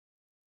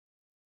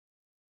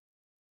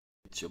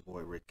It's your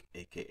boy Rick,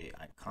 aka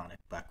Iconic,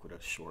 back with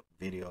a short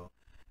video.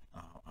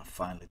 I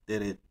finally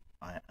did it.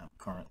 I am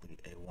currently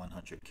a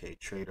 100k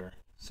trader,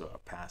 so I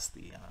passed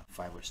the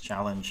 5ers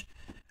challenge.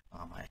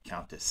 My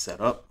account is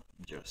set up,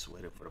 just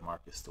waiting for the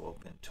markets to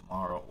open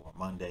tomorrow or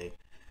Monday.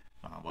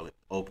 Well, it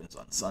opens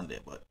on Sunday,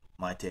 but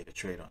might take a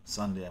trade on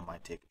Sunday, I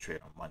might take a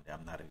trade on Monday.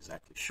 I'm not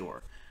exactly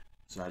sure.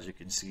 So as you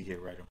can see here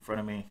right in front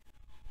of me,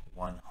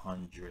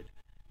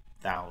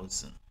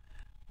 100,000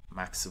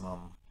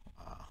 maximum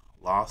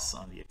loss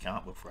on the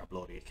account. Before I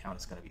blow the account,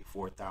 it's going to be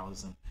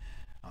 4,000,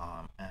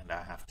 and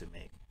I have to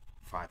make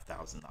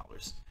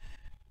 $5,000.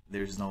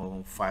 There's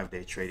no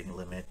 5-day trading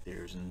limit.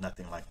 There's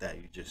nothing like that.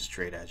 You just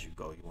trade as you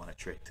go. You want to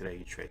trade today,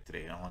 you trade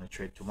today. You don't want to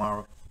trade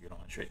tomorrow, you don't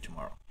want to trade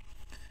tomorrow.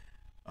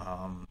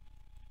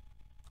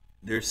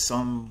 There's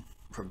some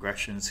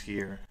progressions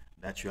here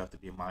that you have to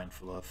be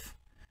mindful of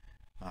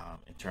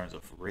in terms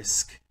of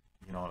risk.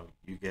 You know,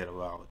 you get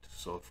about,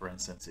 so for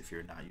instance, if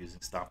you're not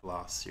using stop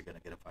loss, you're going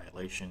to get a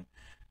violation.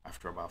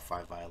 After about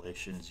 5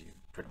 violations, you're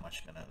pretty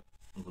much going to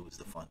lose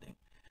the funding,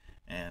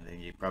 and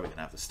then you're probably going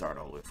to have to start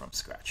all the way from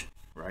scratch,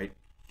 right?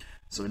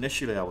 So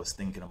initially I was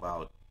thinking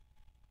about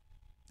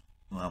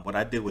what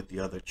I did with the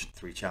other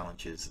 3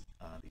 challenges,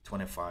 the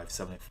 25,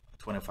 70,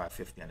 25,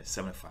 50, and the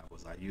 75,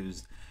 was I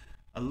used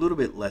a little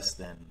bit less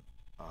than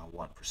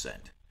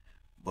 1%.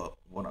 But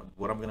what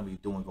I'm going to be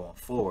doing going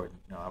forward,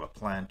 you know, I have a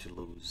plan to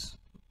lose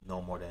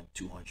no more than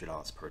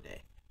 $200 per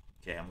day.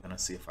 Okay, I'm going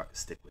to see if I can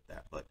stick with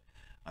that, but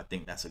I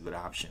think that's a good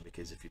option,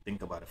 because if you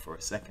think about it for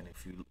a second,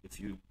 if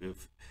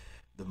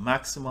the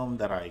maximum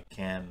that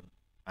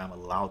I'm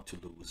allowed to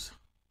lose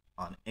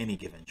on any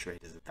given trade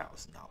is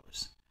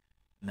 $1,000.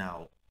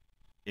 Now,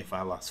 if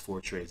I lost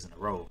 4 trades in a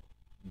row,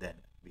 then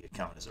the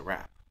account is a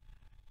wrap,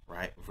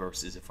 right?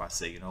 Versus if I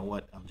say, you know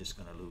what, I'm just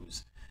going to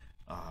lose,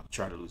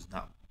 try to lose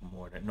no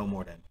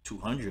more than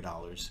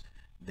 $200,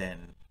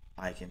 then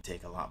I can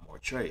take a lot more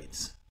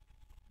trades,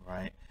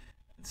 right?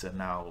 And so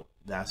now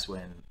that's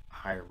when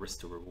higher risk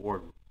to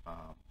reward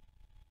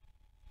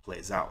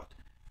plays out,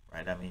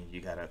 right? I mean, you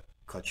got to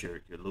cut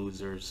your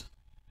losers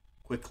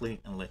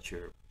quickly and let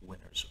your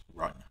winners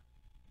run.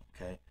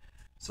 Okay,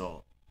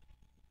 so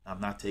I'm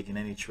not taking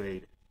any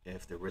trade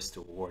if the risk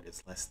to reward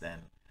is less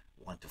than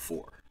 1 to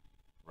 4,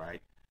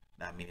 right?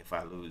 I mean, if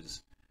I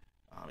lose,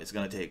 it's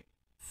going to take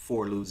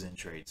 4 losing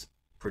trades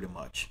pretty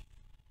much.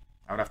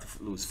 I would have to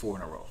lose 4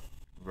 in a row,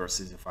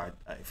 versus if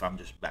I'm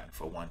just batting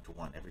for 1 to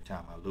 1 every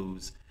time I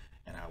lose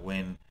and I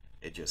win,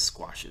 it just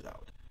squashes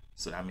out.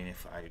 So I mean,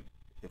 if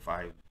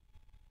I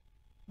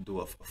do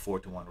a 4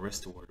 to 1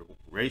 risk to reward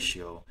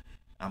ratio,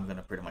 I'm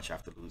gonna pretty much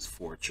have to lose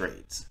 4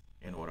 trades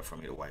in order for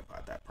me to wipe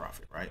out that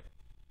profit, right?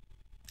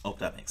 Hope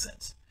that makes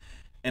sense.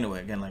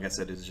 Anyway, again, like I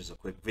said, this is just a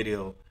quick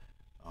video.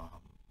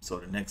 So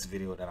the next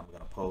video that I'm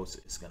gonna post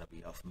is gonna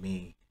be of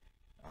me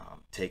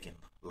taking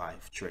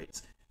live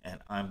trades, and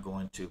I'm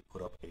going to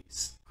put up a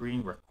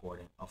screen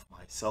recording of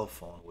my cell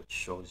phone, which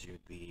shows you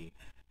the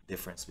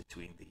difference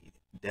between the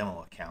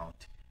demo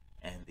account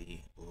and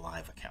the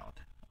live account.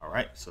 All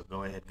right, so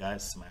go ahead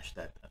guys, smash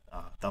that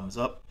thumbs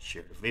up,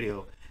 share the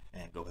video,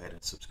 and go ahead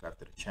and subscribe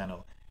to the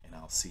channel, and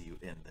I'll see you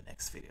in the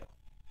next video.